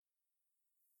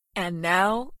And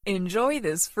now, enjoy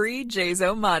this free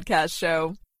JZO Modcast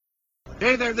show.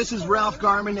 Hey there, this is Ralph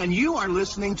Garman, and you are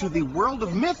listening to the World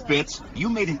of Myth Bits. You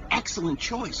made an excellent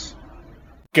choice.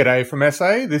 G'day from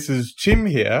SA, this is Tim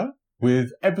here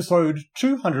with episode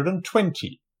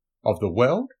 220 of the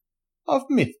World of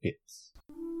Myth Bits.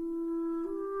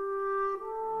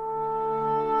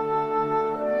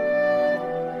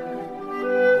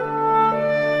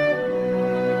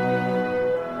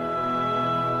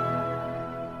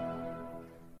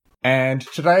 And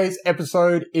today's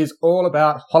episode is all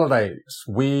about holidays.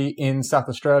 We in South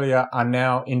Australia are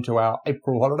now into our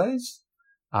April holidays,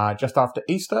 just after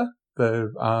Easter.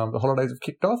 The holidays have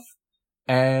kicked off.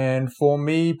 And for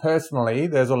me personally,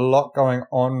 there's a lot going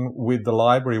on with the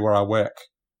library where I work,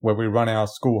 where we run our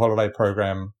school holiday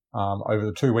program over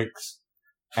the 2 weeks.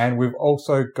 And we've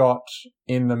also got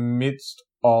in the midst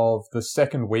of the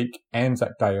second week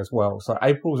Anzac Day as well. So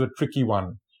April's a tricky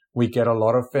one. We get a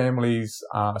lot of families,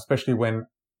 especially when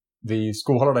the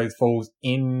school holidays falls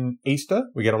in Easter.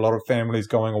 We get a lot of families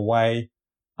going away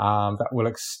that will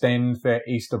extend their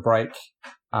Easter break.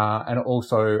 And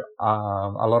also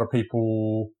a lot of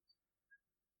people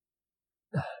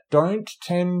don't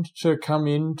tend to come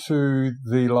into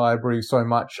the library so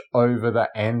much over the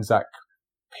Anzac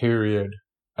period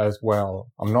as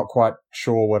well. I'm not quite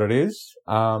sure what it is,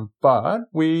 but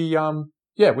we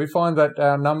find that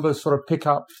our numbers sort of pick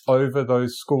up over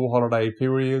those school holiday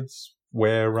periods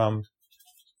where,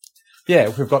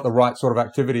 if we've got the right sort of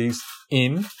activities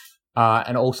in,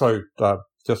 and also,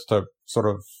 just to sort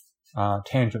of,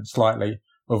 tangent slightly,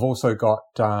 we've also got,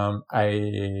 a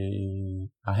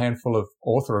handful of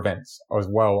author events as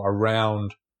well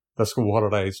around the school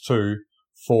holidays too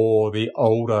for the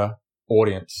older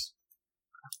audience.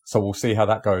 So we'll see how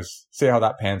that goes, see how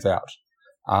that pans out.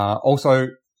 Also,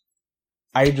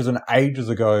 ages and ages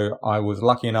ago, I was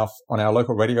lucky enough on our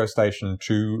local radio station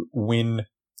to win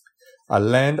a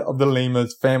Land of the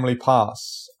Lemurs Family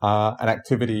Pass, an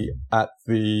activity at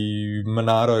the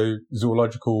Monado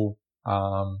Zoological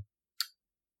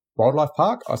Wildlife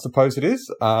Park, I suppose it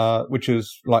is, which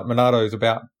is like Monado's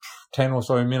about 10 or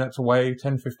so minutes away,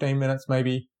 10, 15 minutes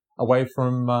maybe away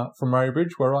from Murray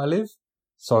Bridge where I live.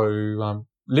 So,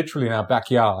 literally in our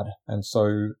backyard. And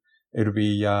so it'll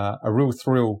be a real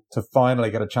thrill to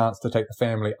finally get a chance to take the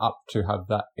family up to have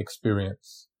that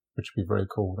experience, which would be very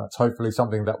cool. That's hopefully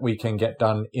something that we can get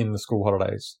done in the school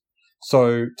holidays.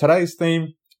 So today's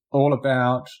theme, all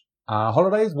about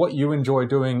holidays, what you enjoy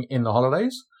doing in the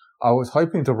holidays. I was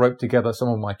hoping to rope together some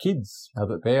of my kids now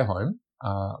that they're home,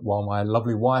 while my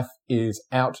lovely wife is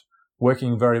out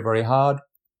working very, very hard.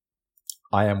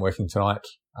 I am working tonight.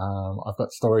 I've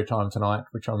got story time tonight,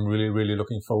 which I'm really, really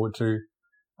looking forward to.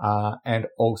 And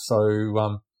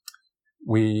also,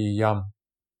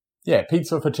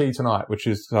 pizza for tea tonight, which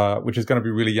is going to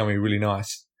be really yummy, really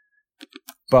nice.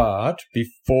 But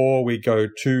before we go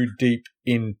too deep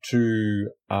into,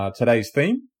 today's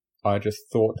theme, I just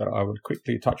thought that I would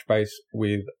quickly touch base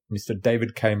with Mr.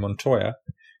 David K. Montoya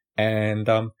and,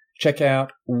 check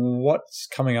out what's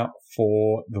coming up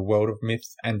for the World of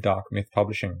Myth and Dark Myth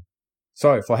Publishing.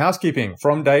 So for housekeeping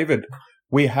from David,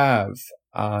 we have,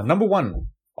 number one,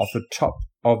 off the top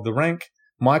of the rank,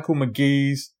 Michael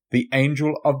McGee's The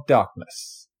Angel of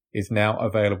Darkness is now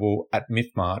available at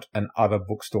MythMart and other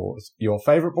bookstores. Your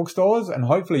favorite bookstores, and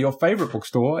hopefully your favorite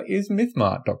bookstore is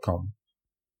mythmart.com.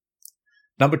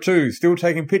 Number two, still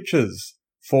taking pictures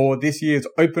for this year's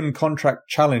Open Contract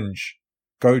Challenge.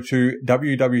 Go to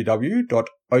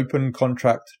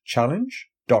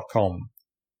www.opencontractchallenge.com.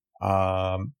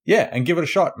 And give it a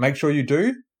shot. Make sure you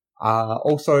do.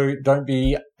 Also, don't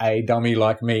be a dummy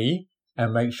like me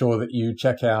and make sure that you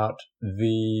check out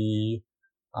the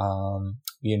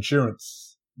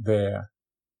insurance there.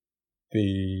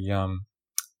 That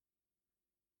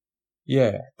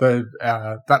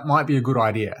might be a good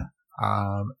idea.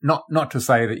 Not to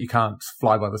say that you can't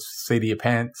fly by the seat of your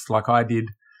pants like I did,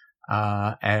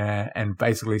 and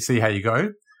basically see how you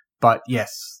go. But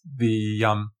yes, the,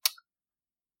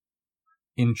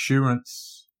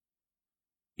 insurance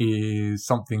is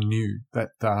something new that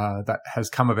has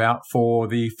come about for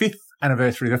the fifth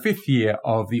year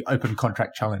of the Open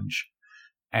Contract Challenge.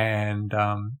 And,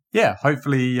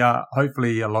 hopefully a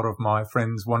lot of my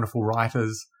friends, wonderful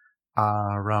writers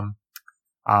are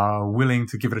willing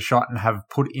to give it a shot and have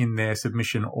put in their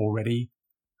submission already.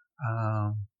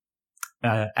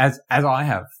 As I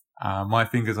have, my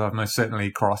fingers are most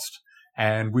certainly crossed,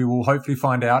 and we will hopefully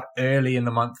find out early in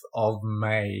the month of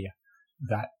May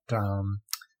that,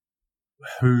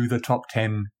 who the top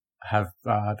 10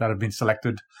 that have been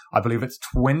selected. I believe it's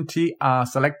 20 are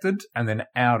selected, and then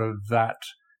out of that,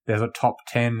 there's a top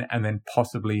 10 and then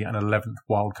possibly an 11th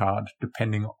wildcard,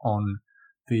 depending on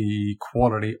the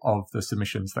quality of the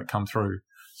submissions that come through.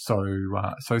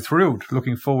 So thrilled.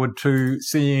 Looking forward to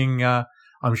seeing,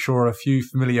 I'm sure, a few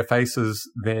familiar faces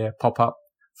there pop up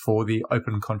for the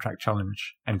Open Contract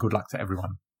Challenge, and good luck to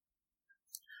everyone.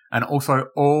 And also,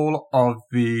 all of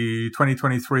the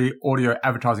 2023 audio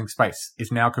advertising space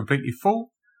is now completely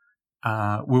full.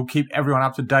 We'll keep everyone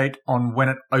up to date on when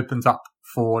it opens up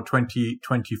for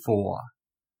 2024.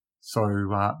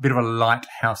 So, bit of a light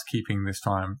housekeeping this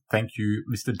time. Thank you,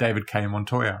 Mr. David K.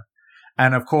 Montoya.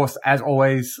 And of course, as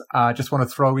always, just want to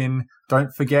throw in,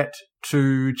 don't forget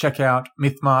to check out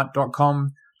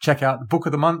mythmart.com, check out the book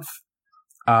of the month,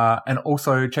 and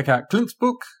also check out Clint's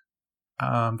book.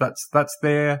 That's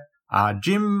there.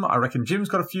 Jim, I reckon Jim's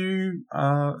got a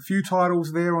few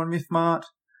titles there on MythMart.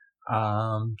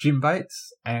 Jim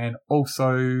Bates, and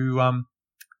also,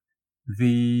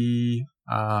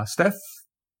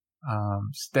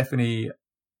 Stephanie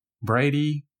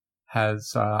Brady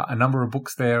has, a number of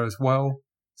books there as well.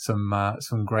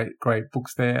 Some great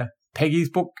books there. Peggy's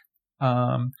book,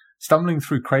 Stumbling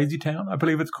Through Crazy Town, I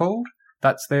believe it's called.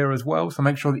 That's there as well. So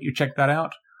make sure that you check that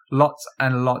out. Lots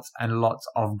and lots and lots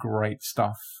of great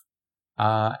stuff.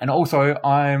 And also,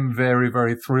 I'm very,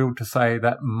 very thrilled to say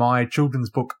that my children's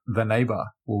book, The Neighbor,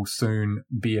 will soon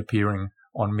be appearing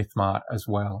on MythMart as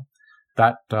well.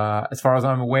 That, as far as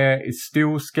I'm aware, is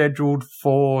still scheduled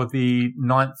for the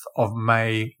 9th of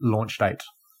May launch date,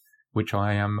 which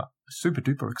I am super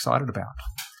duper excited about.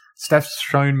 Steph's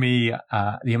shown me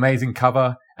the amazing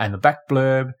cover and the back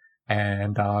blurb,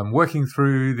 and I'm working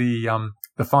through the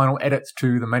final edits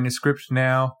to the manuscript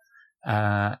now,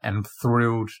 and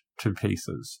thrilled to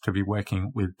pieces to be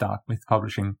working with Dark Myth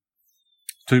Publishing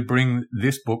to bring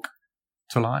this book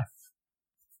to life.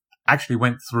 Actually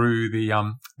went through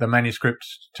the manuscript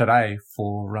today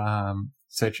for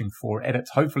searching for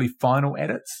edits, hopefully final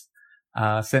edits.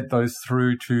 Sent those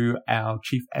through to our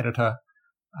chief editor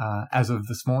as of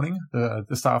this morning,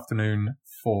 this afternoon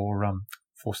for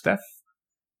Steph.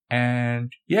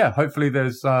 And yeah, hopefully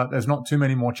there's not too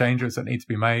many more changes that need to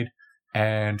be made,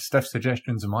 and Steph's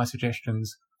suggestions and my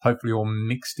suggestions, hopefully all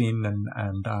mixed in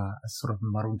and sort of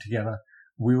muddled together,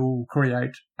 will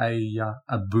create a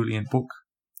brilliant book.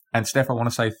 And Steph, I want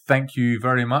to say thank you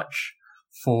very much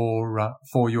for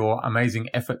your amazing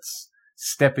efforts,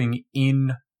 stepping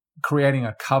in, creating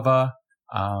a cover,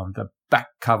 the back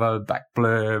cover, back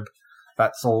blurb.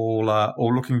 That's all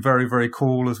looking very, very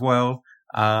cool as well.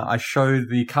 I showed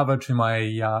the cover to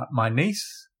my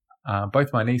niece,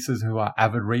 both my nieces who are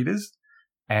avid readers,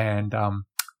 and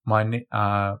my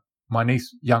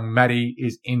niece, young Maddie,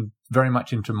 is very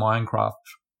much into Minecraft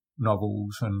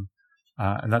novels and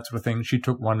that sort of thing. She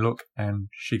took one look and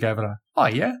she gave it oh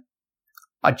yeah,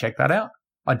 I'd check that out.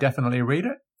 I'd definitely read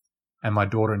it. And my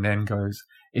daughter then goes,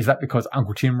 is that because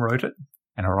Uncle Tim wrote it?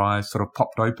 And her eyes sort of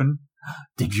popped open.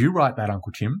 Did you write that,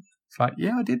 Uncle Tim? It's like,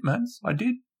 yeah, I did, man. I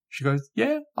did. She goes,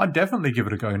 yeah, I'd definitely give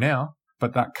it a go now.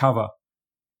 But that cover,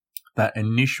 that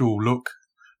initial look,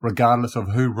 regardless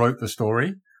of who wrote the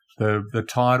story, the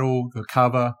title, the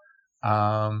cover,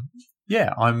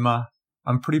 yeah,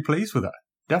 I'm pretty pleased with it.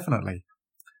 Definitely.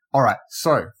 All right.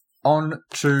 So on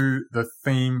to the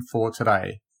theme for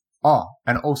today. Oh,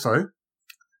 and also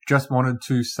just wanted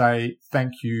to say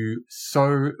thank you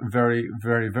so very,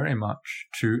 very, very much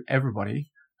to everybody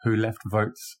who left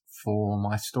votes for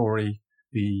my story,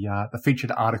 the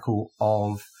featured article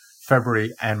of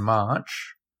February and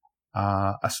March,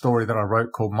 a story that I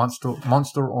wrote called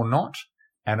Monster or Not,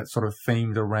 and it's sort of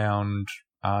themed around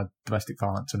domestic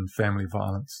violence and family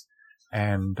violence.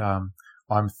 And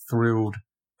I'm thrilled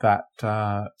that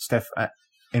Steph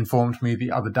informed me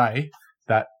the other day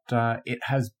that it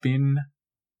has been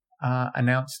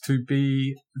announced to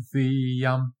be the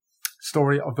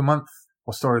story of the month,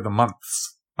 or story of the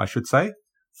months, I should say,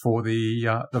 for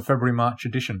the February-March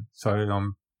edition. So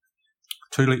I'm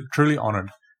truly honoured,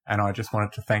 and I just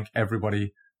wanted to thank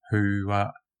everybody who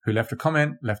left a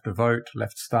comment, left a vote,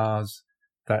 left stars.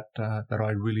 That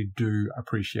I really do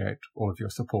appreciate all of your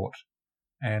support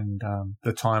and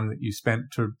the time that you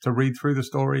spent to read through the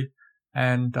story,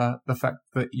 and the fact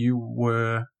that you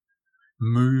were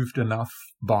moved enough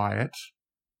by it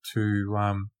to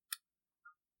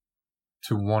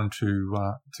want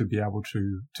to be able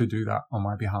to do that on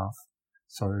my behalf.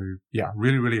 So yeah,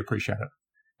 really, really appreciate it.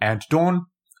 And Dawn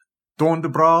de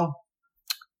Braal,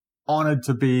 honoured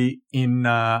to be in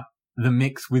the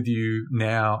mix with you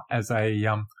now as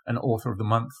an author of the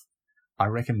month. I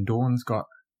reckon Dawn's got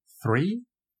 3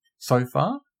 so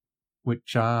far,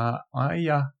 which I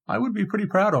would be pretty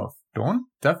proud of, Dawn,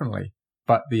 definitely.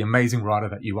 but the amazing writer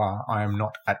that you are, I am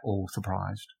not at all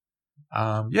surprised.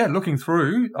 Looking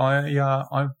through,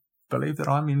 I believe that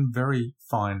I'm in very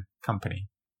fine company.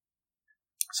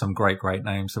 Some great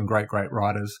names, some great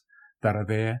writers that are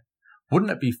there.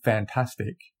 Wouldn't it be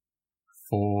fantastic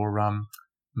for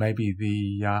maybe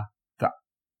the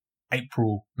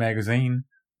April magazine,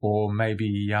 or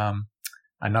maybe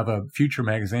another future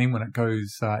magazine when it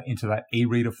goes into that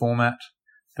e-reader format,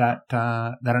 that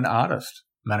an artist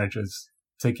manages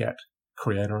to get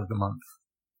Creator of the Month?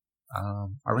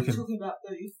 I reckon. Talking about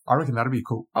Boo. I reckon that'd be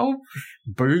cool. Oh,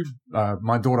 Boo,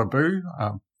 my daughter Boo.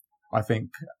 I think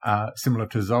similar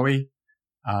to Zoe,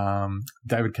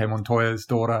 David K. Montoya's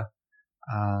daughter.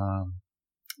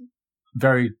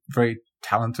 Very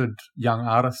talented young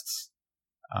artists.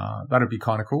 That'd be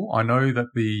kind of cool. I know that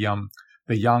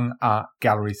the young art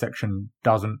gallery section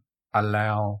doesn't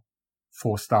allow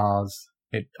 4 stars.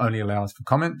 It only allows for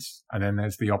comments, and then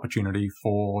there's the opportunity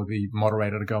for the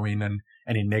moderator to go in and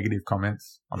any negative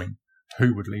comments. I mean,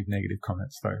 who would leave negative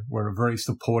comments though? We're a very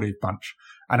supportive bunch,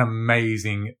 an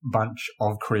amazing bunch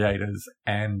of creators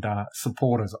and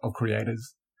supporters of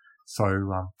creators. So,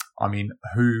 I mean,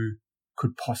 who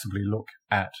could possibly look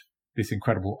at this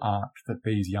incredible art that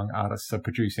these young artists are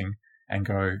producing and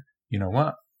go, you know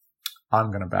what? I'm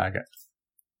going to bag it.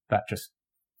 That just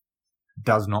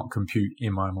does not compute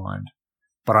in my mind.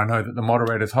 But I know that the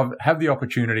moderators have the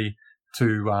opportunity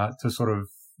to sort of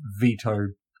veto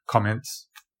comments,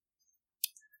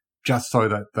 just so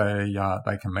that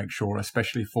they can make sure,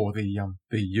 especially for the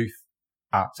youth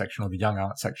art section or the young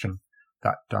art section,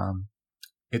 that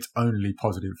it's only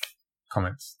positive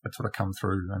comments that sort of come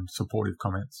through and supportive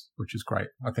comments, which is great.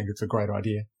 I think it's a great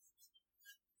idea.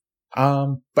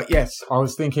 But yes, I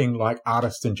was thinking like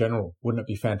artists in general. Wouldn't it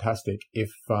be fantastic if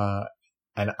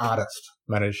an artist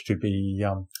managed to be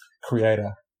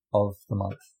Creator of the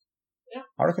Month? Yeah.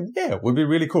 I reckon, it would be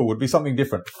really cool. Would be something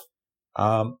different.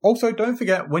 Also, don't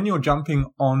forget, when you're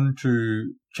jumping on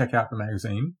to check out the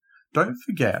magazine, don't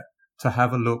forget to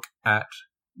have a look at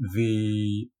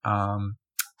the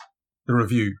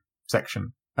review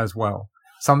section as well.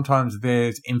 Sometimes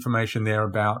there's information there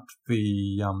about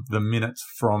the minutes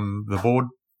from the board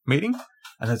meeting,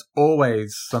 and there's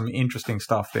always some interesting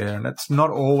stuff there, and it's not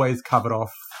always covered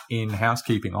off in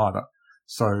housekeeping either.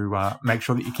 So make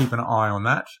sure that you keep an eye on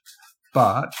that.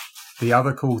 But the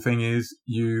other cool thing is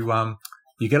you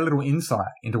get a little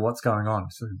insight into what's going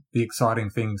on. So the exciting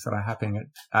things that are happening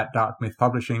at Dark Myth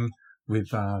Publishing with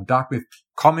Dark Myth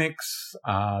Comics,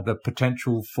 the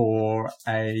potential for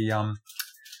a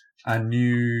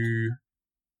new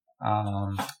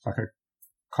like a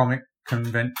comic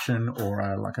convention,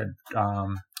 or like a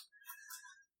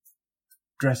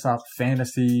dress up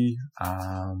fantasy.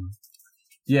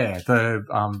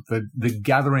 The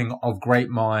gathering of great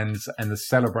minds and the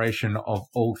celebration of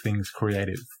all things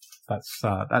creative.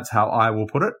 That's how I will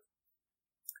put it.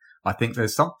 I think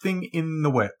there's something in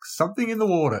the works, something in the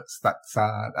waters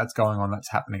that's going on, that's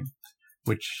happening,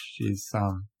 which is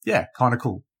kind of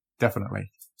cool,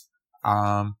 definitely.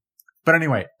 But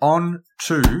anyway, on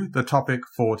to the topic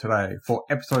for today, for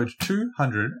episode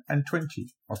 220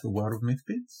 of the World of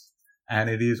Mythbits. And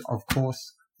it is, of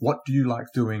course, what do you like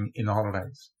doing in the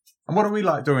holidays? And what do we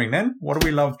like doing then? What do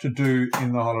we love to do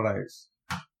in the holidays?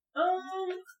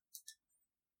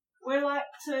 We like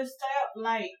to stay up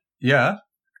late. Yeah.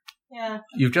 Yeah.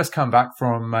 You've just come back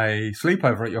from a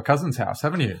sleepover at your cousin's house,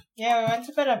 haven't you? Yeah, we went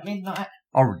to bed at midnight.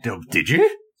 Oh, did you?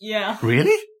 Yeah.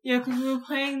 Really? Yeah, because we were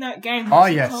playing that game. Oh,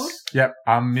 yes. Called? Yep.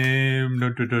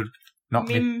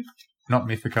 Not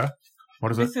Mythica.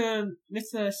 What is it?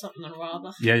 Mr. something or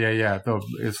other. Yeah.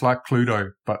 It's like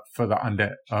Cluedo, but for the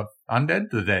undead. Undead?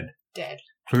 The dead. Dead.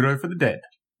 Cluedo for the dead.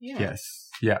 Yeah. Yes.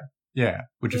 Yeah.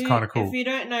 Which is kind of cool. If you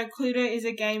don't know, Cluedo is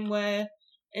a game where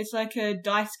it's like a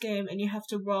dice game and you have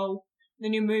to roll,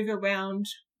 then you move around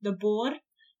the board,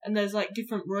 and there's like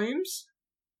different rooms.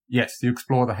 Yes, you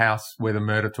explore the house where the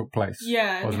murder took place.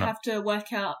 Yeah, and you have to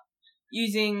work out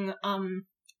using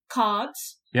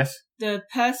cards. Yes. The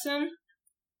person,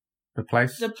 the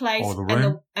place, or the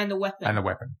room, and the weapon. And the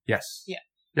weapon. Yes. Yeah.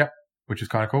 Yep. Which is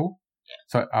kind of cool.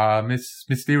 Yeah. So,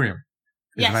 Mysterium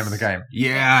is the name of the game.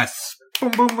 Yes.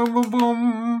 Boom, boom, boom, boom,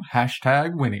 boom.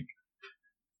 # winning.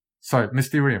 So,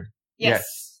 Mysterium. Yes.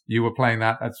 You were playing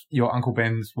that. That's your Uncle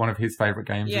Ben's, one of his favourite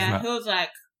games, isn't it? Yeah, he was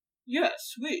like,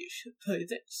 yes, we should play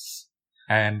this.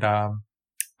 And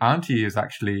Auntie is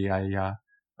actually a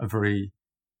very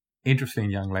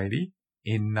interesting young lady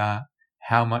in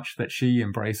how much that she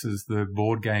embraces the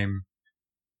board game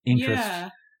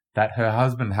interest that her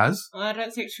husband has. Well, I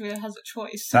don't think she really has a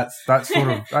choice. That's sort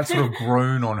of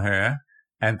grown on her,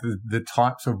 and the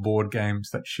types of board games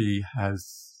that she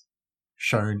has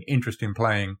shown interest in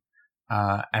playing,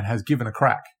 and has given a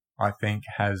crack, I think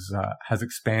has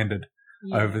expanded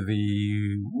over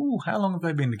how long have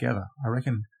they been together? I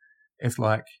reckon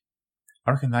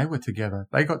they were together.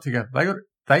 They got together.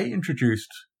 They introduced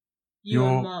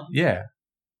your mum. Yeah.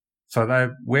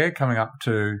 So we're coming up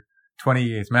to 20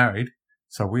 years married.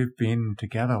 So we've been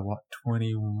together,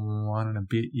 21 and a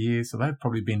bit years. So they've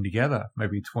probably been together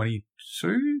maybe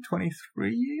 22,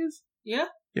 23 years. Yeah.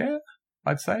 Yeah,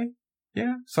 I'd say.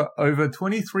 Yeah. So over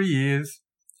 23 years,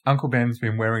 Uncle Ben's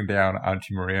been wearing down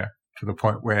Auntie Maria to the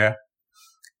point where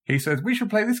he says, we should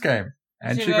play this game.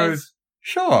 And she goes,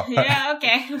 sure. Yeah,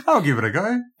 okay. I'll give it a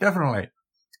go. Definitely.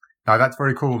 No, that's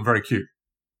very cool and very cute.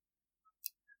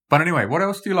 But anyway, what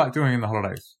else do you like doing in the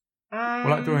holidays? We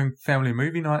like doing family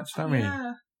movie nights, don't we?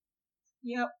 Yeah.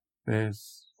 Yep.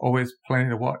 There's always plenty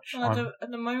to watch. Well,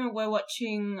 at the moment, we're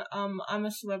watching I'm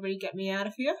a Celebrity, Get Me Out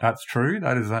of Here. That's true.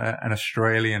 That is an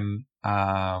Australian...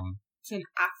 it's in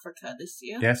Africa this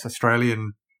year. Yes,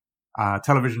 Australian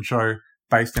television show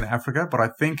based in Africa, but I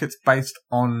think it's based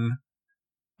on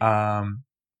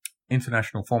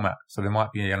international format. So there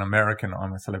might be an American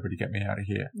I'm a Celebrity, Get Me Out of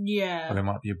Here. Yeah. Or there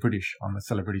might be a British I'm a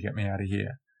Celebrity, Get Me Out of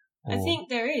Here. I think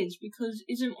there is, because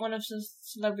isn't one of the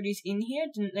celebrities in here?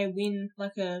 Didn't they win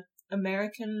like a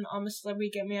American I'm a Celebrity,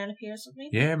 Get Me Out of Here or something?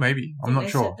 Yeah, maybe. I'm not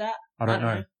sure. Said that? I don't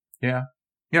know. Yeah.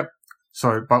 Yep.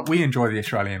 So, but we enjoy the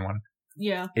Australian one.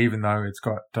 Yeah. Even though it's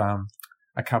got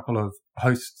a couple of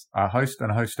host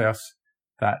and hostess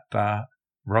that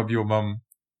rub your mum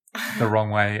the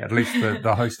wrong way. At least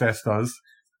the hostess does.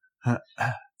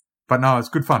 But no, it's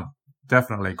good fun.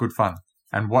 Definitely good fun.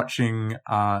 And watching,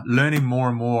 learning more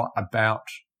and more about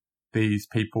these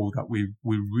people that we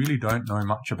really don't know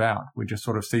much about. We just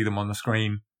sort of see them on the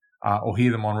screen, or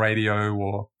hear them on radio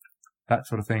or that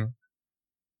sort of thing.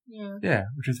 Yeah. Yeah,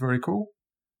 which is very cool.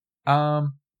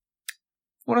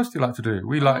 What else do you like to do?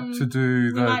 We like to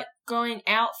do we like going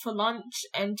out for lunch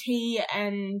and tea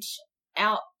and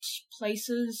out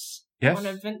places on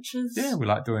adventures. Yeah, we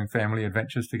like doing family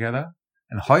adventures together.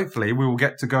 And hopefully we will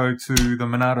get to go to the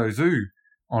Monado Zoo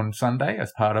on Sunday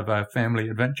as part of a family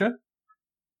adventure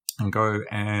and go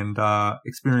and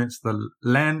experience the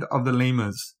Land of the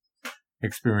Lemurs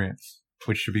experience,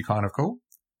 which should be kind of cool.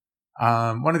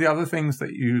 One of the other things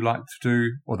that you like to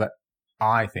do, or that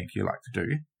I think you like to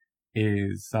do,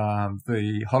 is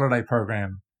the holiday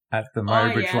program at the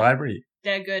Mowbridge Library.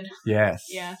 They're good. Yes.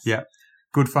 Yes. Yep.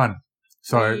 Good fun.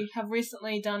 So we have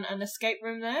recently done an escape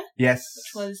room there. Yes.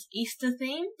 Which was Easter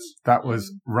themed. That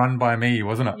was run by me,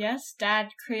 wasn't it? Yes. Dad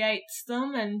creates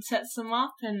them and sets them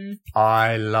up, and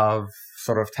I love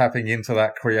sort of tapping into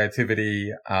that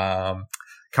creativity,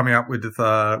 coming up with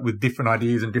different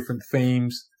ideas and different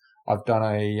themes. I've done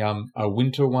a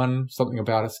winter one, something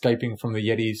about escaping from the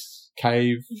Yeti's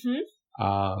cave. Mm-hmm.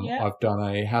 I've done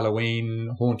a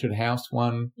Halloween haunted house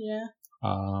one. Yeah.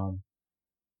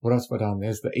 What else have I done?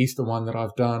 There's the Easter one that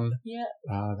I've done. Yeah.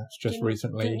 That's just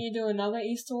recently. Didn't you do another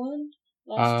Easter one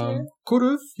last year? Could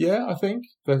have, yeah, I think.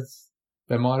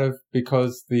 They might have,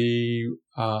 because the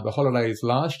holidays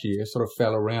last year sort of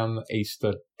fell around the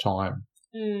Easter time,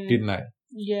 didn't they?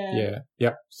 Yeah. Yeah.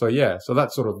 Yep. So yeah, so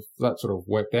that sort of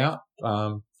worked out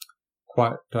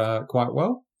quite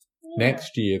well. Yeah.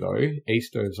 Next year though,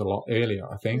 Easter is a lot earlier,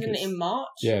 I think. Isn't it in March?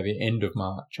 Yeah, the end of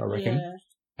March, I reckon. Yeah.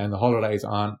 And the holidays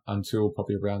aren't until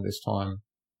probably around this time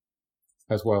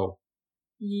as well,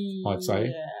 I'd say.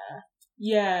 Yeah.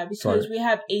 Yeah, because we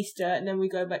have Easter and then we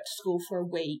go back to school for a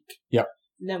week. Yep.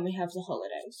 And then we have the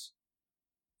holidays.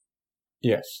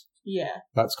 Yes. Yeah.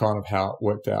 That's kind of how it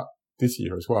worked out this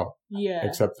year as well. Yeah.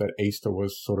 Except that Easter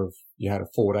was sort of, you had a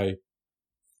 4-day,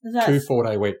 2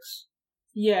 4-day weeks.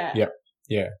 Yeah. Yep.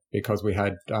 Yeah. Because we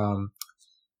had,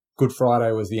 Good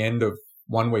Friday was the end of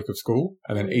 1 week of school,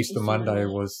 and then Easter Monday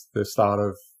was the start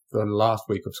of the last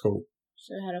week of school.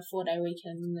 So we had a 4-day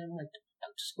weekend and then went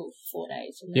back to school for 4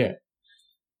 days. And then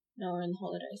now we're in the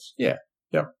holidays. Yeah.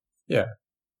 Yep. Yeah.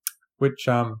 Which,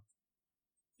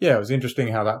 it was interesting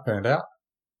how that turned out.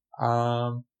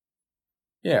 So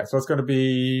it's going to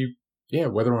be,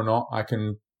 whether or not I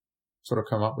can sort of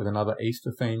come up with another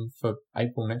Easter theme for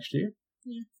April next year.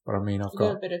 Yeah. But I mean, I've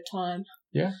got a bit of time.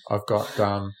 Yeah. I've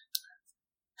got,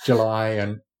 July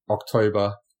and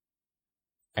October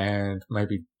and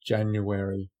maybe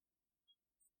January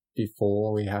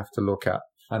before we have to look at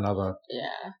another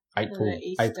April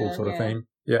sort of theme.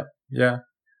 Yeah. Yeah.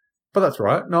 But that's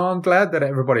right. No, I'm glad that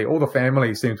all the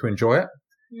families seem to enjoy it.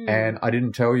 And I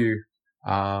didn't tell you,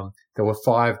 there were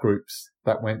 5 groups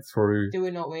that went through. Did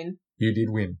we not win? You did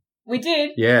win. We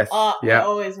did. Yes. We yeah.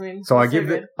 always win. So I It's give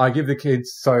good. the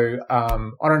kids. So I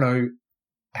don't know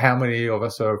how many of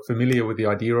us are familiar with the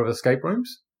idea of escape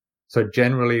rooms. So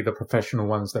generally, the professional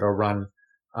ones that are run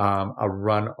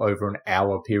over an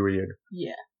hour period.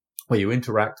 Yeah. Where you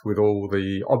interact with all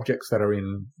the objects that are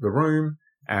in the room,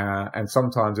 and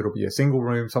sometimes it'll be a single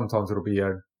room, sometimes it'll be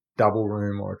a double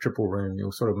room or a triple room.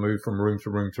 You'll sort of move from room to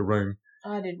room to room,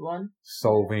 I did one.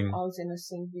 solving. I was in a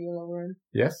singular room.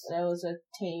 Yes. There was a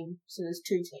team, so there's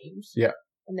 2 teams. Yeah.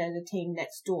 And there's a team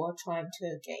next door trying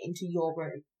to get into your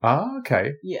room. Ah,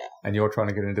 okay. Yeah. And you're trying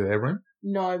to get into their room?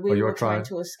 No, Or we you're were trying trying-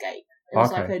 to escape. It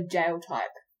was Okay. like a jail type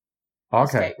Okay.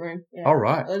 escape room. Yeah. All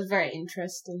right. It was very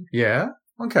interesting. Yeah.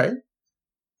 Okay.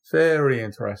 Very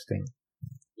interesting.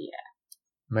 Yeah.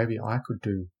 Maybe I could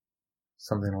do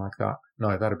something like that.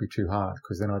 No, that'd be too hard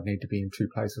because then I'd need to be in 2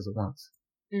 places at once.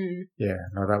 Mm. Yeah.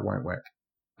 No, that won't work.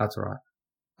 That's all right.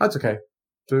 That's okay.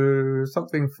 Do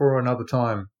something for another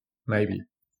time. Maybe.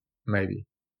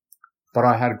 But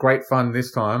I had great fun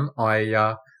this time. I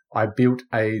built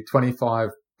a 25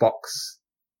 box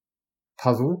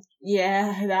puzzle.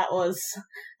 Yeah, that was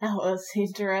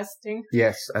interesting.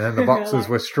 Yes. And then the boxes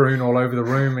were strewn all over the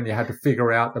room and you had to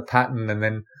figure out the pattern. And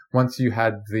then once you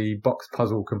had the box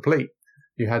puzzle complete,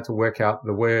 you had to work out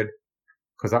the word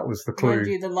because that was the clue. Mind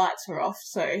you, the lights were off,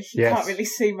 so you Yes. can't really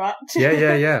see much.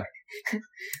 Yeah.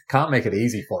 Can't make it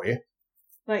easy for you.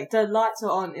 Like, the lights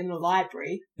are on in the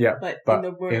library, Yeah. but But in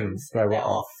the rooms, they were they're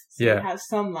off. off. So Yeah. you have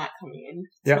some light coming in.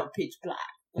 It's Yeah. not pitch black.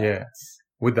 but Yeah. it's-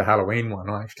 With the Halloween one,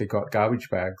 I actually got garbage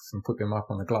bags and put them up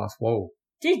on the glass wall.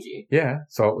 Did you? Yeah.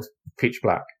 So it was pitch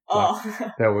black. Oh.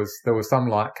 There was some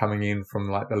light coming in from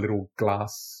like the little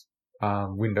glass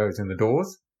windows in the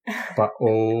doors, but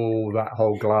all that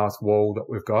whole glass wall that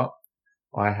we've got,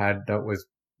 that was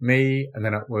me, and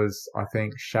then it was I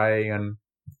think Shay and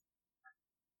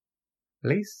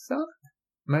Lisa,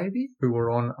 maybe, who were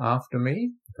on after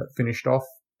me that finished off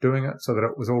doing it so that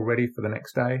it was all ready for the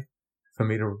next day for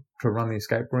me to run the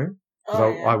escape room.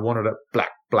 Because I wanted it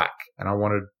black, and I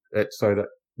wanted it so that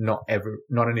not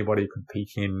anybody could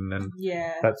peek in and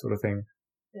Yeah. that sort of thing.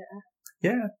 Yeah.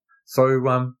 Yeah. So,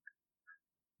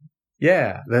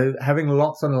 they're having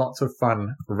lots and lots of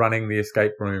fun running the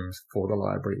escape rooms for the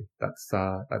library. That's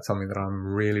something that I'm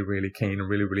really, really keen and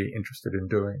really, really interested in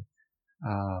doing.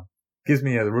 Gives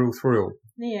me a real thrill.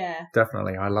 Yeah.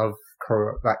 Definitely. I love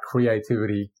that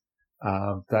creativity,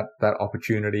 that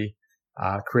opportunity,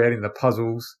 creating the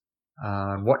puzzles,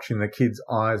 watching the kids'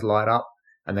 eyes light up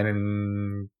and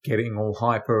then getting all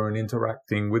hyper and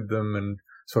interacting with them and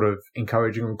sort of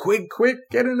encouraging them, quick,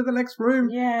 get into the next room.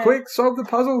 Yeah. Quick, solve the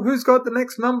puzzle. Who's got the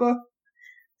next number?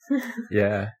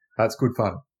 Yeah, that's good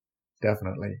fun.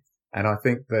 Definitely. And I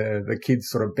think the kids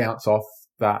sort of bounce off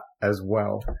that as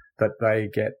well, that they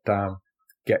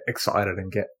get excited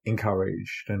and get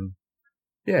encouraged. And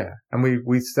yeah, and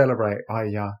we celebrate. I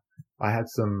had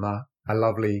a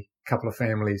lovely couple of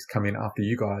families come in after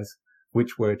you guys,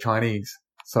 which were Chinese.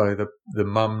 So the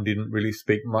mum didn't really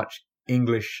speak much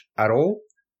English at all.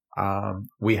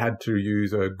 We had to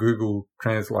use a Google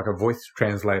like a voice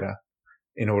translator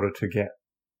in order to get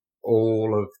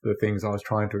all of the things I was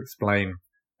trying to explain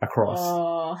across.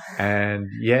 Oh. And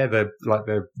yeah,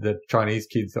 the Chinese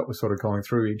kids that were sort of going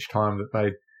through each time that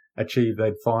they'd achieve,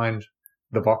 they'd find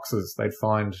the boxes. They'd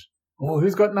find, oh,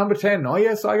 who's got number 10? Oh,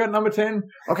 yes, I got number 10.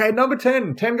 Okay, number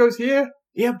 10. 10 goes here.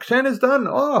 Yep, 10 is done.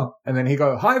 Oh, and then he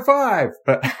go, high five.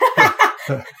 But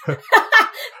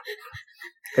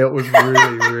it was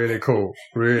really, really cool.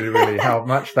 Really, really how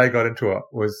much they got into it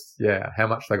was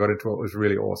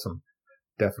really awesome.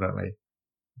 Definitely.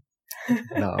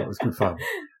 No, it was good fun.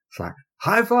 It's like,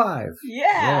 high five.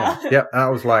 Yeah. Yep. And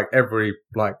it was like every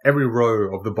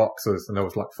row of the boxes, and there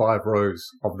was like 5 rows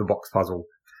of the box puzzle.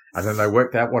 And then they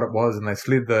worked out what it was, and they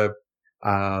slid the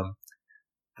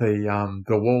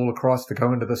wall across to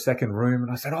go into the second room.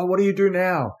 And I said, oh, what do you do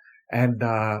now? And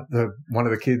one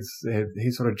of the kids,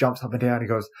 he sort of jumps up and down. He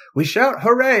goes, we shout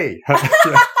hooray.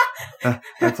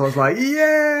 And so I was like,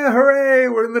 yeah, hooray,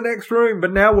 we're in the next room.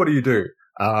 But now what do you do?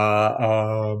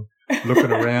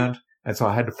 Looking around. And so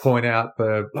I had to point out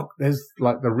look, there's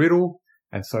like the riddle.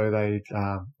 And so they,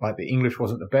 like the English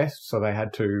wasn't the best. So they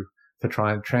had to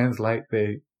try and translate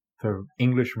the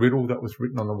English riddle that was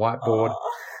written on the whiteboard.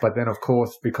 Oh. But then of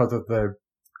course, because of the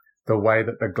way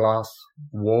that the glass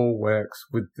wall works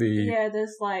with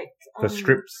there's like the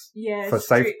strips for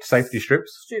strips. safety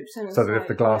strips. And So that if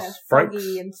the glass breaks,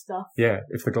 foggy and stuff. yeah,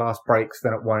 if the glass breaks,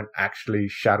 then it won't actually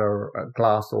shatter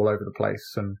glass all over the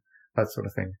place and that sort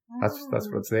of thing. That's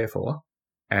what it's there for.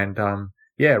 And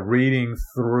reading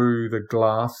through the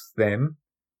glass then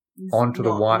onto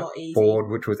the not easy. whiteboard,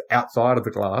 which was outside of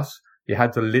the glass. You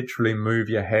had to literally move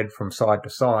your head from side to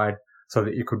side so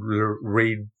that you could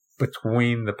read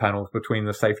between the panels, between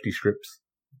the safety strips.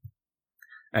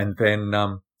 And then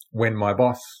when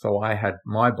I had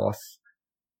my boss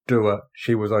do it,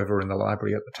 she was over in the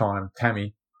library at the time,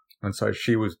 Tammy, and so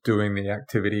she was doing the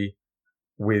activity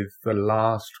with the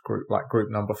last group, like group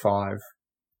number 5,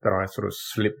 that I sort of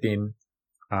slipped in.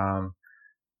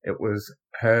 It was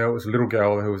a little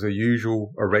girl who was a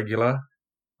regular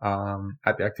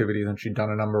at the activities, and she'd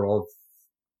done a number of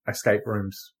escape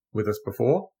rooms with us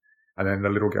before. And then the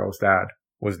little girl's dad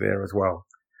was there as well.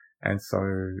 And so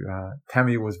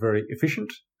Tammy was very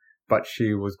efficient, but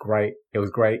she was great. It was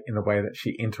great in the way that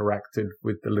she interacted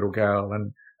with the little girl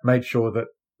and made sure that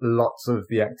lots of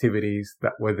the activities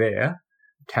that were there,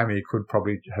 Tammy could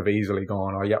probably have easily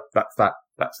gone, oh, yep, that's that,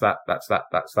 that's that, that's that,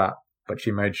 that's that. But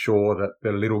she made sure that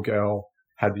the little girl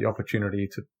had the opportunity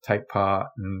to take part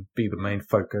and be the main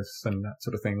focus and that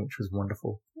sort of thing, which was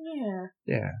wonderful. Yeah.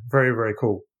 Yeah, very, very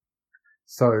cool.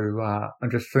 So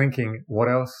I'm just thinking, what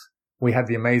else? We had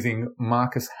the amazing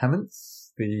Marcus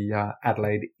Hammonds, the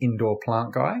Adelaide indoor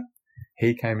plant guy.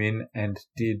 He came in and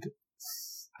did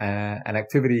an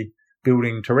activity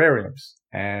building terrariums.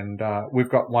 And we've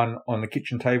got one on the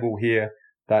kitchen table here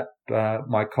that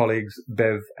my colleagues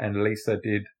Bev and Lisa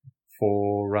did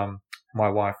for my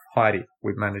wife Heidi.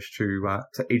 We've managed to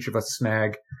each of us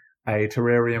snag a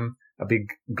terrarium, a big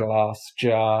glass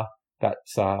jar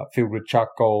that's filled with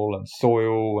charcoal and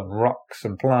soil and rocks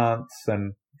and plants,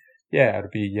 and yeah, it'd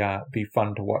be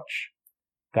fun to watch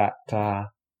that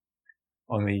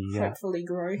on the hopefully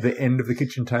grow. The end of the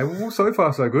kitchen table. Well, so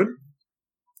far so good.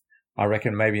 I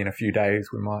reckon maybe in a few days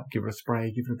we might give it a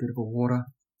spray, give it a bit of a water,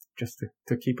 just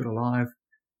to keep it alive,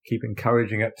 keep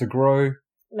encouraging it to grow.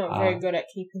 Not very good at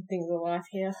keeping things alive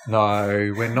here.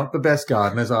 No, we're not the best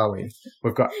gardeners, are we?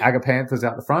 We've got agapanthus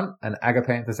out the front and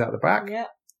agapanthus out the back. Yeah.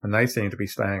 And they seem to be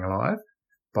staying alive.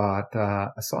 But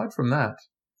aside from that,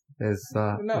 there's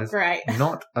great.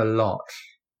 Not a lot.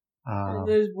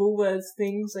 Those Woolworths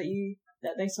things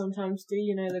that they sometimes do,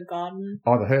 the garden.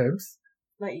 Oh, the herbs?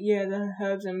 The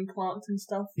herbs and plants and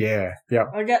stuff. Yeah, yeah.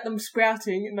 I get them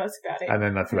sprouting, and that's about it. And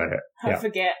then that's about it. I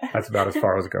forget. That's about as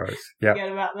far as it goes. Yeah.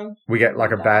 Forget about them. We get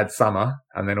like a bad summer,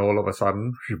 and then all of a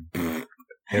sudden,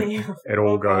 it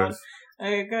all goes.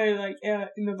 I go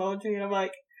in the laundry, and I'm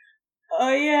like,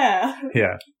 oh yeah.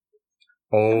 Yeah.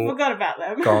 I forgot about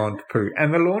them. Gone to poo.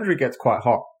 And the laundry gets quite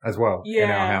hot as well in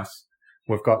our house.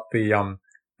 We've got the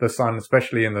sun,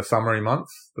 especially in the summery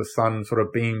months, the sun sort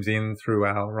of beams in through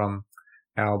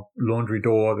our laundry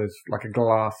door. There's like a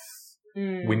glass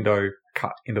window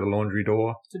cut into the laundry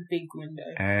door. It's a big window.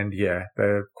 And yeah,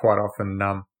 they're quite often,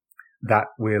 that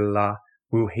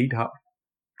will heat up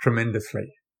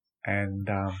tremendously. And,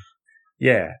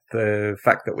 the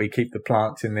fact that we keep the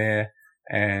plants in there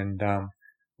and,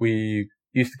 we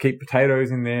used to keep potatoes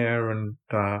in there and,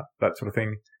 that sort of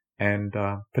thing. And,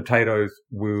 potatoes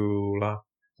will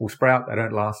sprout. They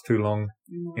don't last too long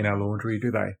in our laundry,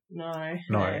 do they? No.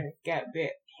 They get a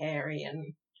bit hairy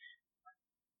and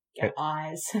get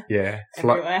eyes. Yeah.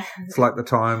 Everywhere. It's like the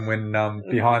time when,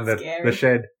 behind the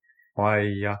shed,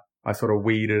 I sort of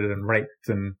weeded and raked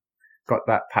and got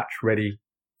that patch ready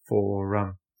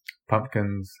for,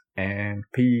 pumpkins and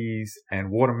peas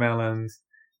and watermelons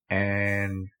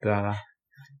and,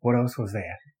 what else was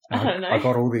there? I don't know. I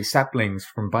got all these saplings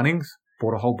from Bunnings,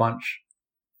 bought a whole bunch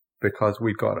because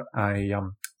we got a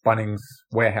Bunnings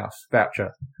warehouse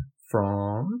voucher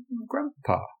from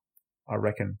Grandpa, I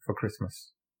reckon, for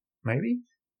Christmas, maybe.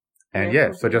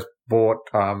 And so just bought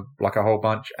like a whole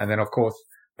bunch. And then, of course,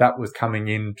 that was coming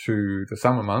into the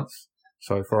summer months.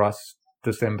 So for us,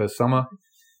 December's summer.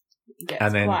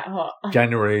 And then quite hot.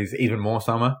 January is even more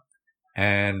summer.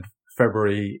 And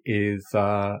February is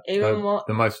the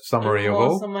most summery of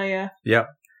all. Summer, yeah. Yep.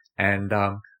 And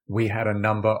we had a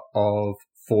number of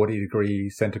 40-degree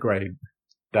centigrade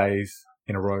days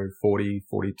in a row, 40,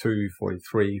 42,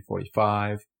 43,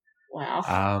 45.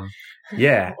 Wow.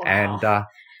 Yeah. Wow. And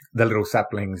the little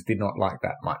saplings did not like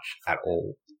that much at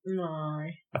all. No.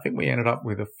 I think we ended up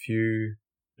with a few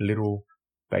little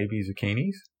baby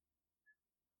zucchinis.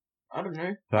 I don't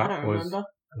know. I don't remember.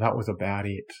 That was about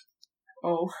it.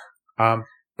 Oh.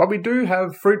 But we do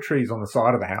have fruit trees on the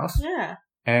side of the house. Yeah.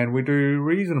 And we do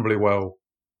reasonably well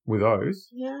with those.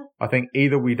 Yeah. I think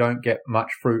either we don't get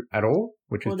much fruit at all,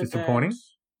 which is disappointing,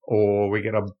 birds. Or we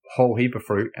get a whole heap of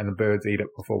fruit and the birds eat it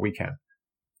before we can,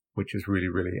 which is really,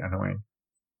 really annoying.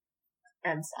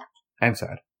 And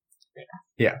sad.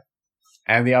 Yeah.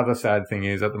 And the other sad thing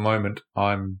is at the moment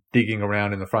I'm digging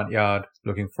around in the front yard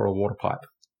looking for a water pipe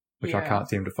which I Yeah. can't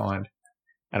seem to find.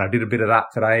 And I did a bit of that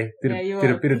today. Did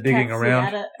a bit of digging around.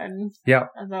 At it and Yep.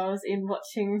 as I was in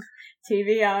watching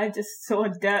TV, I just saw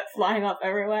dirt flying up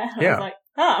everywhere. I Yeah. was like,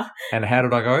 ah, And how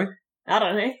did I go? I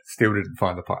don't know. Still didn't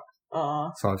find the pipe.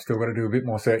 Oh, So I've still got to do a bit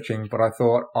more searching, but I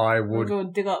thought I would we'll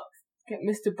dig up, get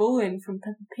Mr. Bull in from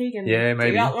Peppa Pig and Yeah,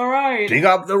 maybe. dig up the road. dig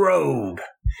up the road.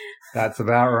 That's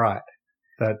about right.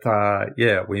 That,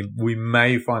 we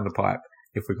may find the pipe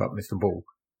if we got Mr. Bull.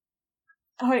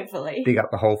 Hopefully. Dig up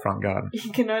the whole front garden.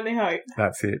 You can only hope.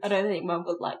 That's it. I don't think Mum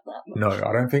would like that much. No,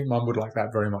 I don't think Mum would like that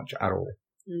very much at all.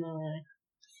 No.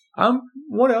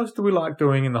 What else do we like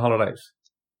doing in the holidays?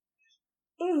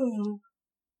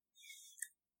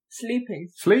 Sleeping.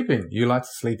 Sleeping. You like to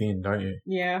sleep in, don't you?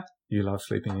 Yeah. You love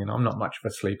sleeping in. I'm not much of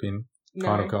a sleep in No.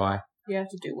 kind of guy. You have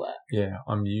to do work. Yeah,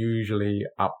 I'm usually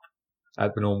up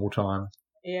at the normal time.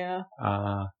 Yeah.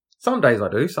 Some days I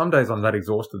do. Some days I'm that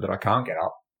exhausted that I can't get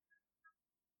up,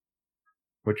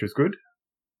 which is good.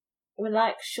 We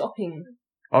like shopping.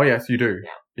 Oh yes, you do. Yeah.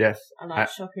 Yes, I like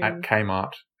shopping. at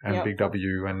Kmart and Yep. Big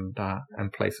W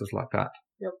and places like that.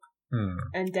 Yep. Hmm.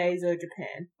 And Daiso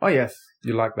Japan. Oh yes,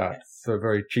 you like that. Yes. It's a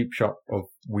very cheap shop of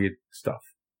weird stuff.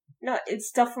 No, it's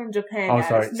stuff from Japan. Oh, guys.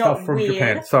 sorry, It's not stuff from weird.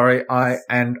 Japan. Sorry, I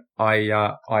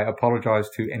apologize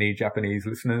to any Japanese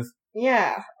listeners.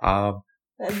 Yeah.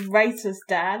 That's racist,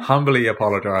 Dad. Humbly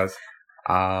apologize.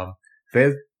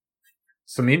 There's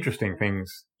some interesting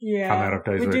things Yeah. come out of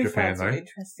Daiso we do Japan, find some though.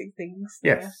 interesting things.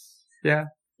 Yes. Yeah.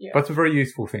 Yeah. But some very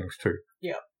useful things too.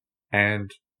 Yeah.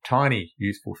 And tiny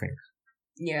useful things.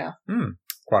 Yeah.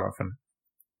 Quite often.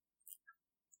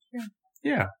 Yeah.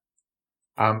 Yeah.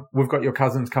 We've got your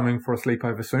cousins coming for a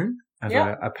sleepover soon as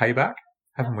Yep. a payback,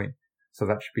 haven't we? So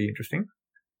that should be interesting.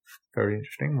 Very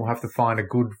interesting. We'll have to find a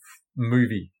good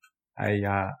movie,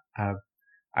 a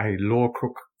Law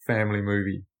Crook family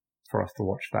movie for us to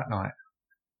watch that night.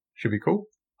 Should be cool.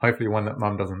 Hopefully one that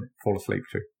Mum doesn't fall asleep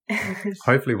to.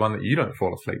 Hopefully one that you don't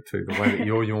fall asleep to, the way that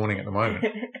you're yawning at the moment.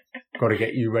 Got to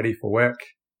get you ready for work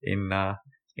in a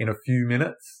few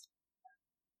minutes.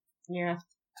 Yeah.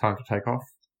 Time to take off.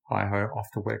 Hi-ho, off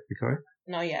to work we go.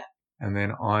 Not yet. And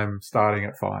then I'm starting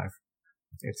at 5.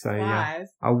 It's Five.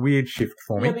 a weird shift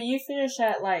for me. Yeah, but you finish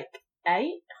at like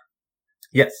 8?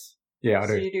 Yes. Yeah, I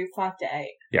So do. you do 5 to 8.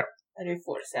 Yeah. I do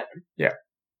 4 to 7.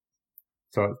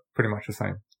 So it's pretty much the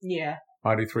same. Yeah.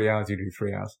 I do 3 hours, you do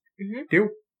 3 hours. Mm-hmm. Deal?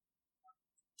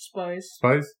 Suppose.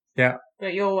 Yeah.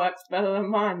 But your work's better than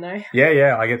mine, though.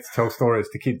 Yeah, I get to tell stories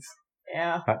to kids.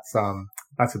 Yeah.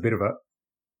 That's a bit of it.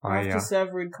 I have to serve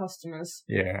rude customers.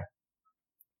 Yeah.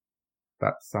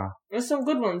 That's, There's some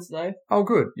good ones, though. oh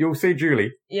good. You'll see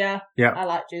Julie. Yeah. Yeah. I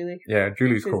like Julie. Yeah,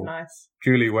 Julie's She's cool. nice.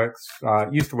 Julie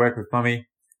used to work with Mummy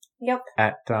Yep.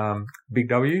 at, Big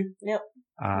W. Yep.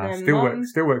 And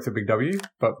Still works at Big W,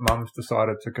 but Mum's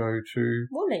decided to go to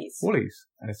Woolies. Woolies,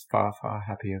 and is far, far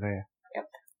happier there. Yep.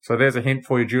 So there's a hint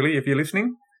for you, Julie, if you're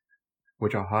listening,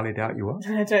 which I highly doubt you are.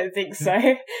 I don't think so.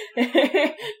 I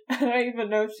don't even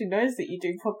know if she knows that you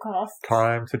do podcasts.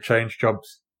 Time to change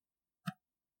jobs.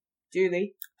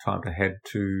 Julie. Time to head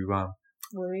to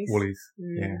Woolies. Woolies,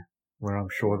 yeah, where I'm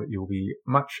sure that you'll be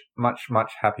much, much,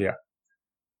 much happier.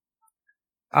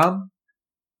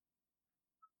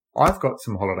 I've got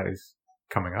some holidays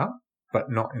coming up, but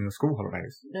not in the school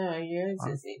holidays. No, yours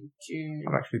is in June.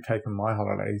 I've actually taken my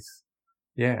holidays,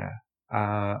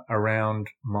 around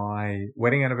my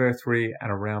wedding anniversary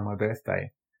and around my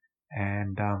birthday.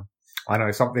 And I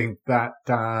know something that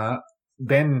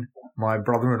Ben, my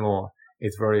brother-in-law,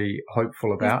 is very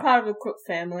hopeful He's about. part of the Crook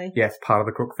family. Yes, part of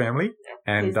the Crook family.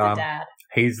 And He's the dad.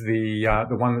 he's the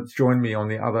one that's joined me on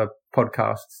the other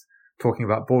podcasts talking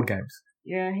about board games.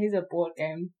 Yeah, he's a board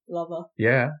game lover.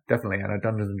 Yeah, definitely. And a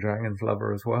Dungeons and Dragons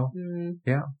lover as well. Mm.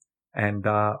 And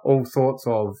all sorts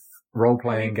of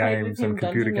role-playing Have you played games with him and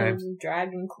computer Dungeons games. and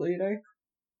Dragon Cluedo.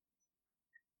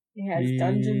 He has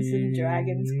Dungeons and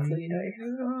Dragons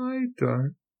Cluedo. I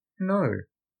don't know.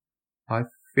 I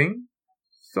think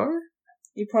so.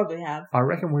 You probably have. I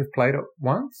reckon we've played it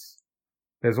once.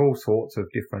 There's all sorts of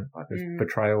different, like there's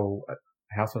Betrayal at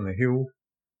House on the Hill.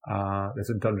 There's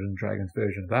a Dungeons and Dragons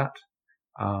version of that.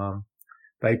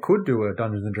 They could do a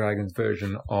Dungeons and Dragons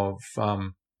version of,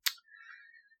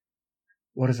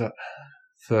 what is it?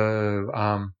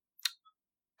 The,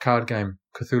 card game,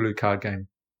 Cthulhu card game.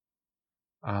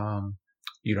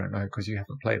 You don't know because you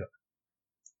haven't played it.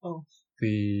 Oh.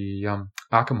 The,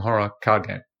 Arkham Horror card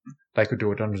game. They could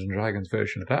do a Dungeons and Dragons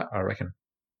version of that, I reckon.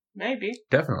 Maybe.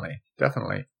 Definitely.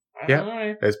 I Yeah. don't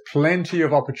know. There's plenty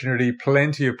of opportunity,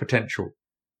 plenty of potential.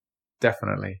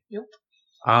 Definitely. Yep.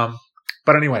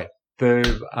 But anyway,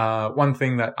 the one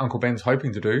thing that Uncle Ben's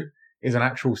hoping to do is an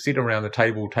actual sit around the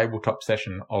tabletop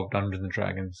session of Dungeons and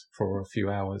Dragons for a few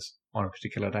hours on a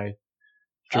particular day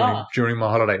during my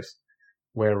holidays.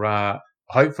 We're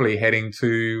hopefully heading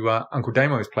to Uncle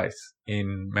Damo's place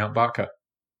in Mount Barker.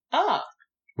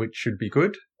 Which should be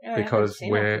good because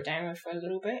we're Uncle Damo for a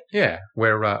little bit. Yeah,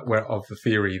 we're of the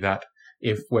theory that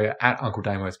if we're at Uncle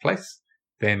Damo's place,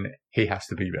 then he has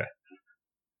to be there.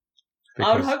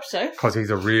 I would hope so. Because he's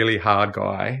a really hard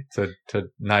guy to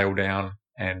nail down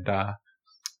and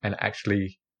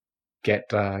actually get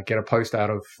a post out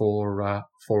of for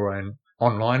an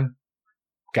online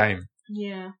game.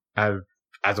 Yeah.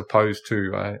 As opposed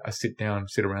to a sit around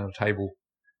the table.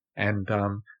 And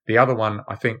the other one,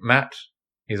 I think Matt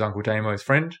is Uncle Damo's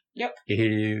friend. Yep.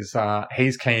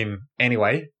 He's keen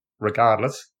anyway,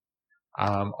 regardless.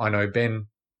 I know Ben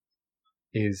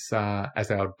is as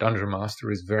our dungeon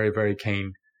master is very, very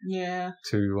keen. Yeah.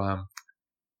 To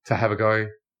have a go,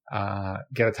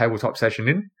 get a tabletop session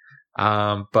in.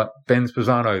 But Ben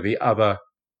Sposano, the other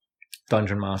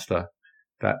dungeon master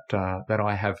that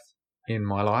I have in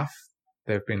my life,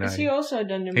 is he also a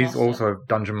dungeon master? He's also a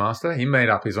dungeon master. He made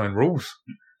up his own rules.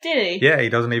 Did he? Yeah, he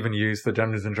doesn't even use the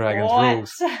Dungeons and Dragons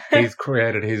rules. He's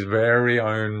created his very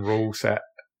own rule set,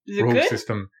 rule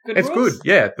system. Good it's rules? good.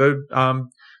 Yeah.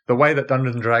 The way that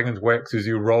Dungeons and Dragons works is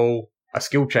you roll a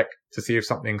skill check to see if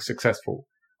something's successful.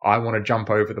 I want to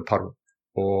jump over the puddle,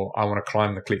 or I want to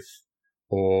climb the cliff,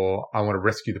 or I want to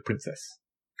rescue the princess.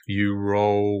 You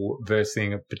roll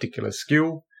versing a particular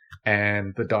skill,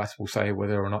 and the dice will say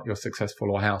whether or not you're successful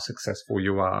or how successful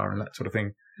you are and that sort of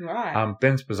thing. Right.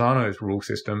 Ben Sposano's rule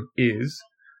system is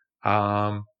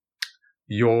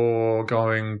you're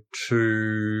going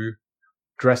to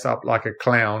dress up like a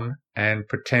clown and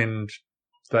pretend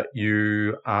that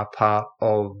you are part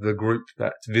of the group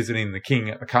that's visiting the king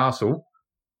at the castle.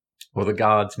 Well, the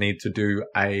guards need to do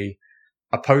a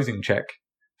opposing check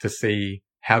to see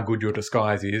how good your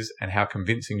disguise is and how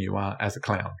convincing you are as a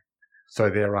clown. So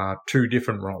there are two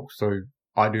different roles. So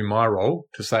I do my role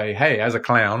to say, hey, as a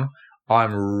clown,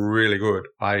 I'm really good.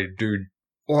 I do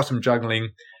awesome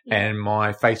juggling and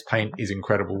my face paint is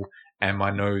incredible and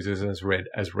my nose is as red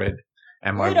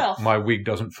and my wig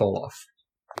doesn't fall off.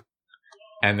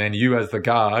 And then you as the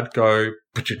guard go,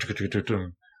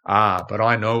 but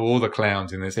I know all the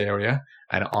clowns in this area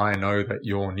and I know that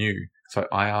you're new. So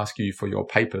I ask you for your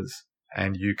papers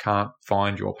and you can't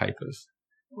find your papers.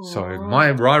 So my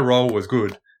role was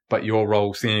good, but your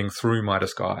role seeing through my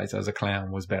disguise as a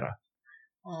clown was better.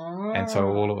 And so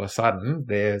all of a sudden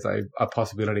there's a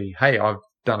possibility, hey, I've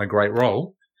done a great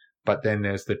role, but then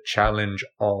there's the challenge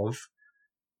of,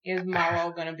 is my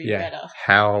role going to be better?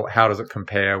 How does it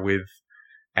compare with,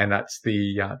 and that's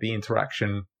the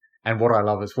interaction. And what I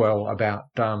love as well about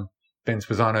Ben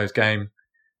Sposano's game,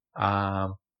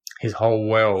 his whole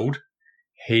world,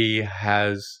 he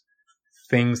has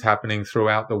things happening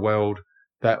throughout the world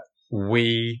that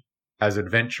we as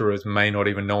adventurers may not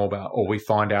even know about, or we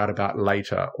find out about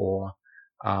later, or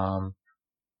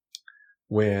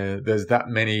where there's that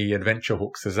many adventure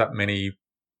hooks, there's that many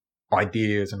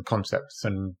ideas and concepts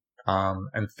and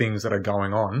things that are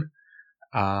going on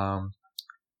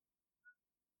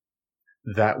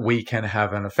that we can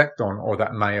have an effect on, or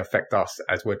that may affect us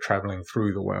as we're traveling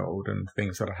through the world and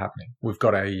things that are happening. We've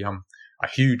got a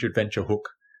huge adventure hook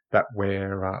that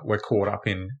we're caught up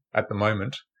in at the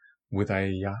moment with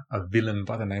a villain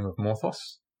by the name of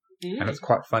Morthos. And it's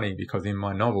quite funny because in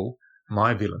my novel,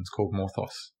 my villain's called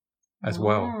Morthos as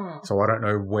well. So I don't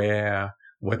know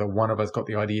whether one of us got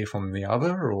the idea from the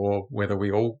other or whether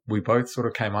we both sort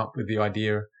of came up with the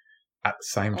idea at the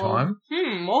same time.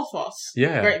 Morthos.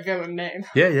 Yeah. Great villain name.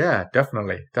 Yeah,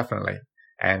 definitely.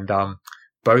 And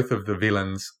both of the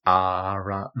villains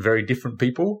are very different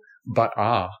people, but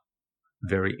are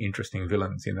very interesting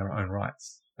villains in their own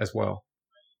rights as well.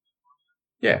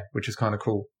 Yeah, which is kind of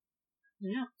cool.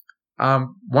 Yeah.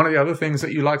 One of the other things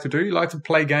that you like to do, you like to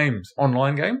play games,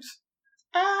 online games?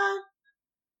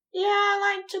 Yeah,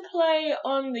 I like to play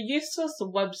on the Useless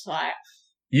website.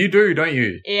 You do, don't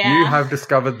you? Yeah. You have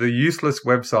discovered the Useless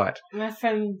website. My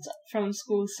friend from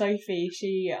school, Sophie,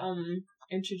 she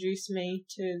introduced me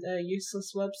to the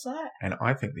Useless website. And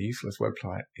I think the Useless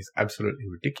website is absolutely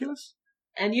ridiculous.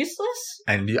 And useless?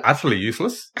 And utterly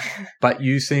useless. But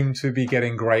you seem to be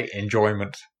getting great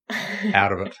enjoyment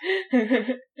out of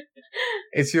it.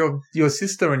 It's your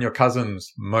sister and your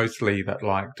cousins mostly that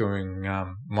like doing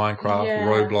Minecraft,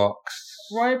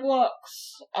 Roblox.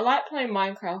 I like playing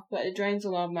Minecraft, but it drains a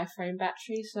lot of my phone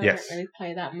battery, so I don't really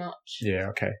play that much. Yeah,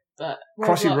 okay. But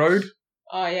Crossy Road?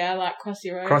 Oh yeah, I like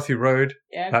Crossy Road. Crossy Road.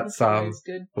 Yeah, that's Crossy Road's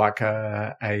good. like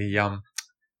a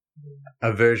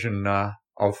version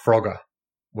Frogger,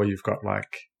 where you've got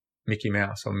like Mickey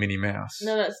Mouse or Minnie Mouse.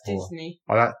 No, that's or- Disney.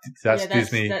 Oh, that's Yeah,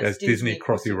 Disney. that's There's Disney Disney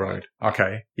Crossy Road.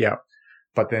 Okay, yeah.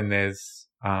 But then there's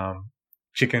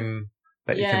chicken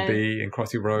that you can Yeah. be in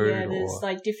Crossy Road. Yeah, there's or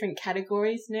like different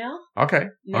categories now. okay,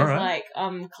 And all there's right.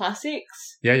 like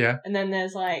classics, Yeah, and then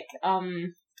there's like I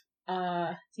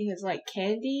think it's like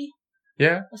candy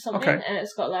yeah. or something, Okay. and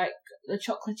it's got like the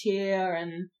chocolatier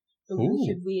and the Ooh.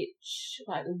 Wicked Witch,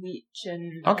 like the witch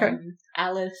and Okay.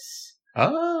 Alice.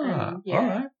 Ah, yeah. all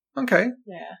right. Okay,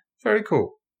 Yeah, very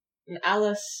cool. and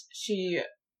Alice, she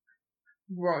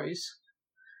grows.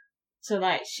 So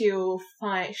like she'll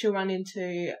run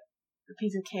into a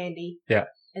piece of candy. Yeah.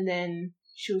 And then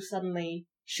she'll suddenly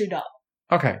shoot up.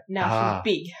 Okay. Now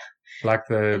she's big. Like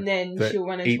And then the she'll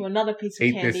run into eat- another piece of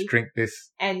eat candy. this, drink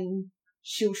this. And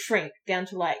she'll shrink down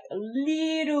to like a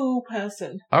little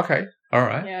person. Okay, all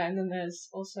right. Yeah, and then there's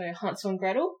also Hansel and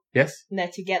Gretel, Yes. and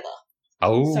they're together.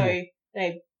 Oh, So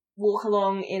they walk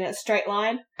along in a straight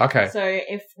line. okay. So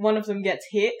if one of them gets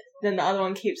hit, then the other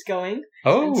one keeps going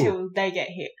Oh, until they get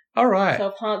hit. all right. So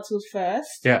if Hansel's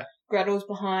first, Yeah. Gretel's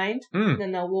behind, Mm.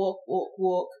 then they'll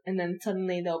walk, and then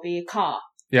suddenly there'll be a car.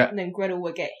 Yeah. And then Gretel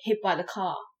will get hit by the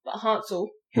car. But Hansel,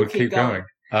 he'll Would keep going.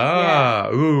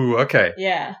 Ooh, okay.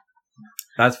 Yeah,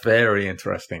 That's very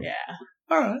interesting. yeah.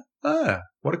 All right.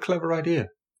 What a clever idea.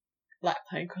 Like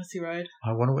playing Crossy Road.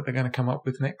 I wonder what they're going to come up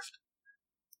with next.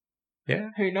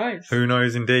 Who knows? Who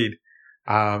knows, indeed.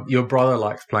 Your brother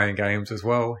likes playing games as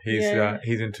well. Yeah.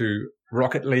 He's into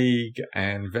Rocket League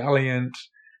and Valiant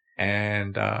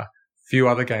and a few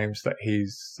other games that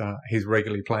he's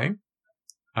regularly playing.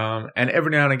 And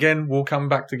every now and again we'll come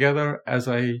back together as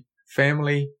a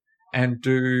family and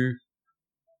do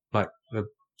like the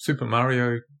Super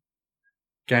Mario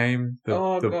game,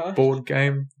 Oh, the gosh. board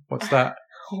game. What's that?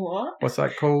 What? What's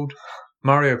that called?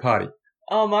 Mario Party.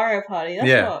 Oh, Mario Party. That's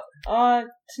Yeah. not.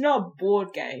 It's not a board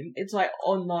game. It's like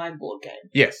online board game.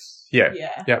 Yes. Yeah.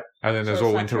 Yeah. Yep. And then So there's it's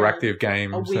all like interactive A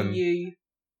games Wii and U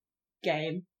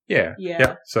game. yeah. Yeah.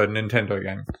 Yep. So Nintendo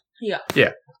game. Yeah.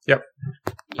 Yeah. Yep.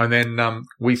 And then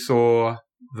we saw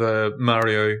the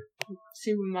Mario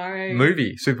Super Mario.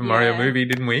 movie, Super Mario Yeah. movie,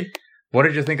 didn't we? What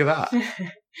did you think of that?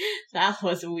 That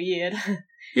was weird.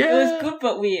 Yeah. It was good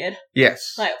but weird.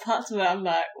 Yes. Like parts of it, I'm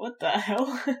like, what the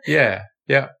hell? Yeah.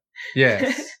 Yeah.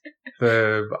 Yes.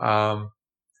 It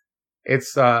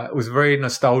was very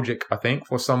nostalgic, I think,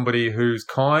 for somebody who's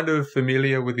kind of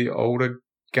familiar with the older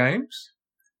games,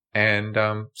 and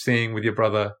seeing with your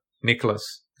brother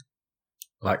Nicholas,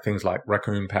 like things like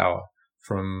Raccoon Power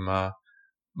from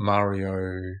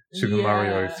Super Yeah.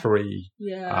 Mario 3.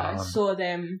 Yeah, I saw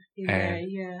them in there.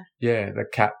 Yeah. Yeah, the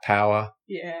Cat Power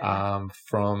Yeah.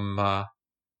 from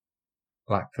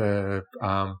like the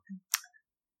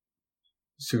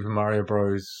Super Mario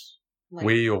Bros. Like,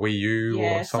 Wii or Wii U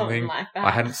yeah, or something. like that.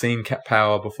 I hadn't seen Cat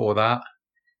Power before that.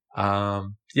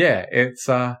 Yeah, it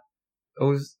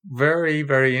was very,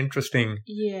 very interesting.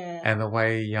 Yeah. And the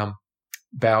way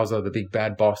Bowser, the big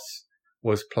bad boss,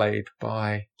 was played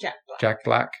by Jack Black. Jack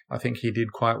Black. I think he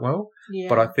did quite well. Yeah.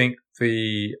 But I think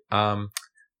the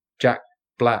Jack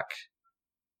Black,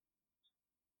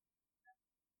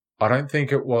 I don't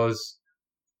think it was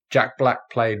Jack Black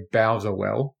played Bowser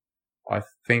well. I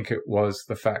think it was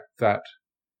the fact that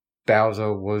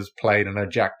Bowser was played in a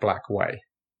Jack Black way,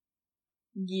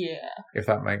 Yeah. if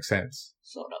that makes sense.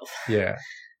 Sort of. Yeah.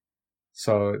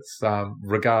 So it's there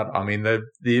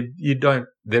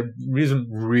isn't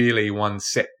really one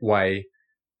set way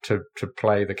to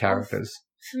play the characters.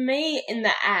 For me, in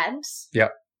the ads,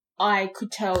 Yep. I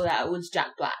could tell that it was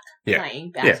Jack Black Yeah.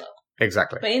 playing Yeah. Bowser.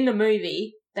 Exactly. But in the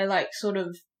movie, they like sort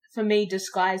of, for me,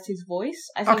 disguised his voice.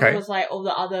 I think Okay. it was like all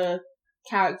the other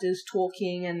characters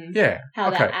talking and Yeah. how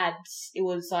Okay. that adds, it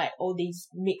was like all these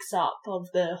mix up of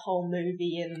the whole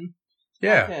movie and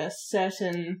Yeah. like a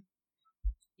certain,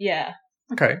 yeah,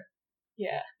 Okay.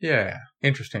 yeah. Yeah.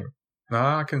 Interesting. No,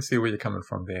 I can see where you're coming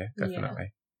from there.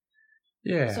 Definitely.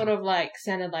 Yeah. Sort of like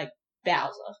sounded like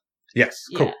Bowser. Yes.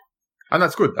 Cool. Yeah. And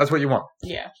that's good. That's what you want.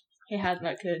 Yeah. He had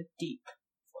like a deep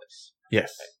voice.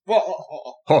 Yes. Whoa.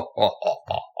 Ho, ho, ho, ho,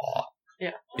 ho.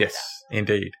 Yeah. Yes,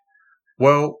 indeed.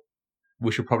 Well,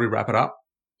 we should probably wrap it up.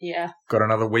 Yeah. Got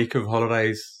another week of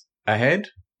holidays ahead.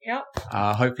 Yep.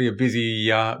 Hopefully a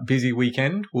busy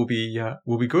weekend will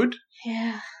be good.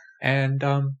 Yeah. And,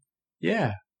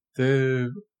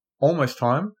 the almost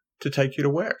time to take you to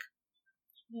work.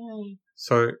 Yeah.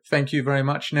 So thank you very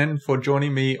much, Nen, for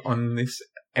joining me on this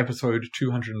episode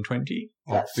 220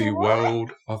 of That's the all right.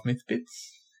 World of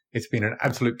Mythbits. It's been an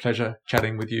absolute pleasure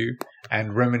chatting with you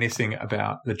and reminiscing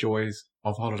about the joys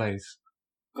of holidays.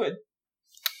 Good.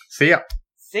 See ya.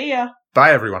 See ya.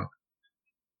 Bye, everyone.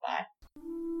 Bye.